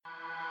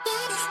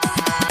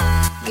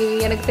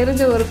இன்னைக்கு எனக்கு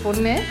தெரிஞ்ச ஒரு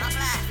பொண்ணு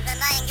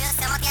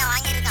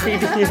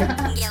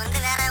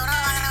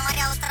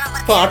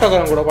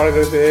ஆட்டோக்காரன் கூட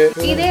பழகிறது,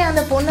 இதே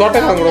அந்த பொண்ணு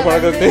தோட்டக்காரன் கூட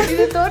பழகிறது.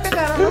 இது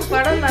தோட்டக்காரன்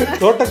படம் தானே?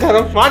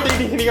 தோட்டக்காரன்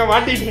மாட்டிக்கிட்டீங்க, நீங்க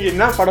மாட்டிக்கிட்டீங்க.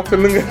 என்ன படம்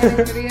சொல்லுங்க?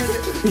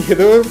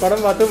 ஏதோ ஒரு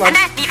படம் பார்த்து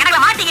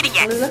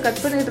அதெல்லாம்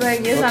கட்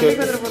பண்ணிடுறாங்க,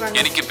 சண்டைக்கு வந்துட போறாங்க.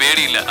 എനിക്ക്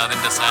പേടിയില്ല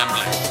അതിന്റെ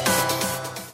സാമ്പിൾ